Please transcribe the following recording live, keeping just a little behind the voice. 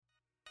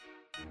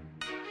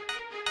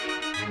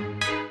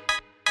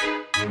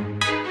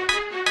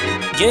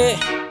Yeah,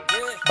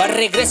 va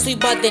regreso y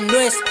va de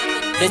nuez,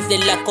 desde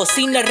la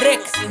cocina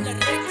rec.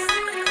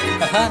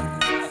 Ajá,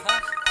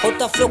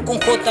 J Flow con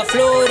J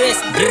Flores.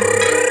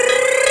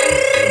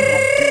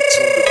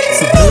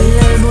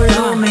 Subele el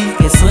volumen,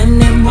 que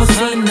suenen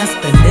bocinas.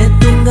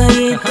 Prendete un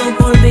gallito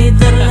por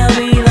evitar la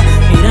vida.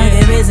 Mira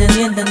que veces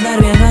siente andar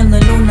viajando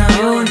en un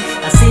avión.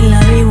 Así la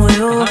vivo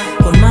yo,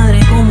 con madre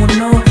como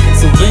no.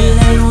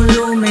 Subele el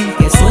volumen,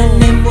 que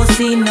suenen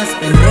bocinas.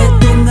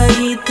 Prendete un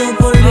gallito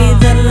por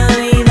evitar la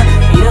vida.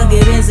 Mira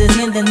que veces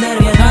siente andar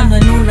viajando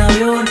en un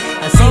avión.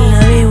 Así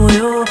la vivo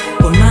yo,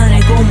 con madre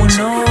como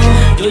no.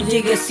 Yo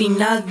llegué sin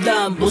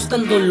nada,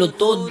 buscándolo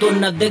todo.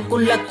 Nadé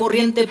con la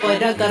corriente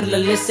para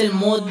agarrarles el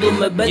modo.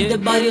 Me ven de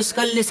varios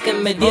jales que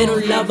me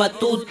dieron la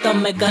batuta.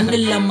 Me gané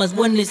la más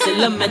buena y se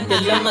la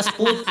mete la más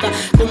puta.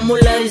 Como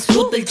la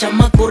disfruta el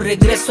chamaco,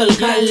 regreso al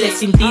jale.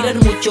 Sin tirar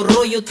mucho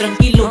rollo,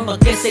 tranquilo pa'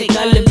 que se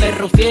cale.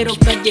 Perro fiero,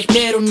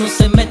 callejero, no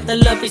se meta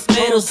el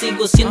avispero.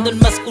 Sigo siendo el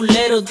más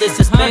culero,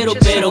 desespero.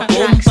 Pero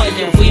compa,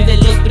 yo fui de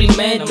los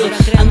primeros.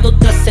 Ando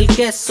tras el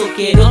queso,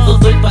 quiero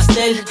todo el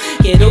pastel.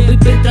 Quiero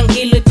vivir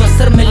tranquilo y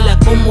pasármela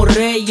como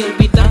rey.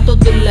 Olvidar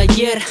todo el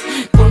ayer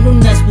con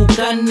unas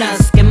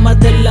bucanas, quemas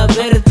de la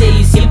verde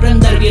y siempre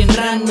andar bien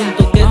rano. Un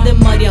toque de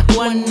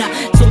marihuana,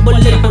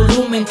 súbele el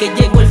volumen que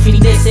llegó el fin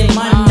de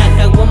semana.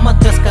 Caguama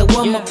tras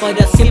caguama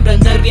para siempre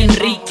andar bien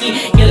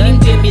Ricky. Ya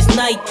limpié mis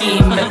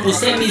Nike, me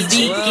puse mis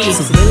Dickies.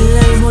 Subele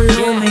el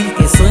volumen,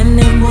 que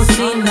suenen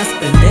bocinas.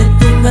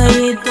 Prendete un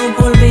gallito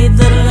por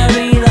evitar la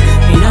vida.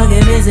 Mira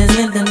que veces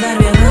siente andar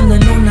viajando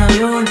en un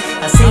avión.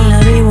 Así la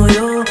vivo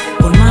yo,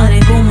 con madre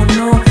como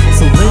no.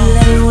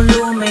 Subele el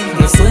volumen,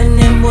 que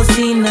suenen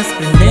bocinas.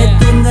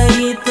 Prendete un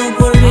gallito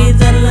por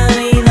evitar la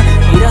vida.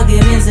 Mira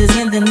que bien se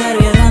siente andar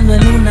viajando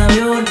en un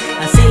avión.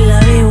 Así la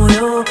vivo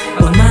yo,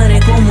 con madre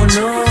como no.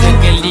 Sé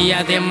que el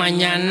día de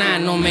mañana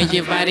no me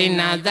llevaré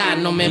nada.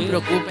 No me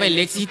preocupa el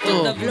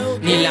éxito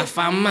ni la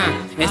fama.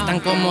 Están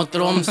como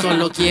Trump,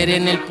 solo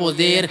quieren el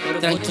poder.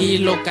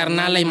 Tranquilo,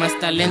 carnal, hay más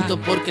talento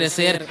por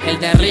crecer. El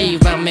de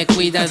arriba me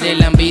cuida de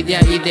la envidia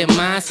y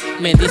demás.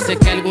 Me dice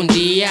que algún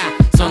día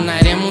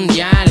sonaré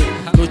mundial.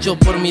 Lucho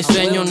por mi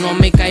sueño, no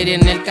me caeré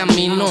en el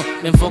camino.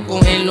 Me enfoco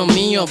en lo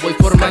mío, voy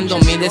formando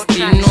mi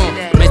destino.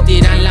 Me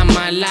tiran la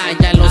mala,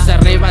 ya los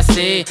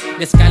arrebasé.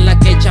 De escala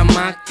que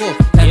chamaco,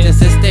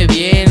 antes esté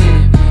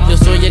bien. Yo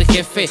soy el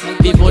jefe,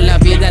 vivo la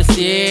vida al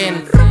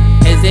 100.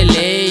 Es de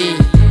ley,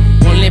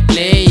 ponle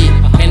play.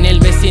 En el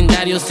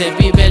vecindario se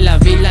vive la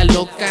vida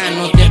loca.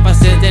 No te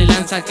pases de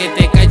lanza que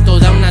te cae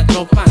toda una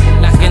tropa.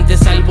 La gente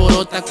se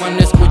alborota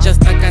cuando escucha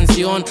esta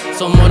canción.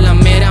 Somos la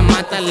mera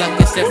mata, la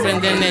que se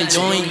prende en el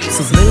joint.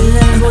 Subele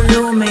el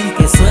volumen,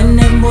 que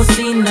suenen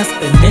bocinas.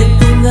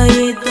 Prendete un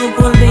gallito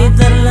por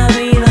evitar la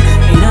vida.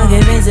 Mira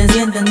que veces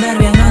siente andar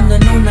viajando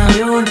en un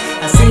avión.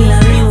 Así la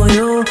vivo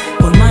yo,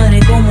 con madre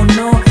como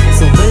no.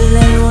 Subele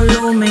el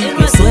volumen,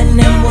 que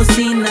suenen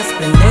bocinas.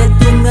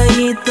 Prendete un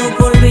gallito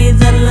por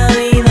evitar la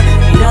vida.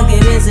 Mira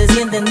que veces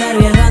siente andar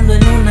viajando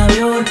en un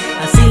avión.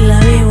 Así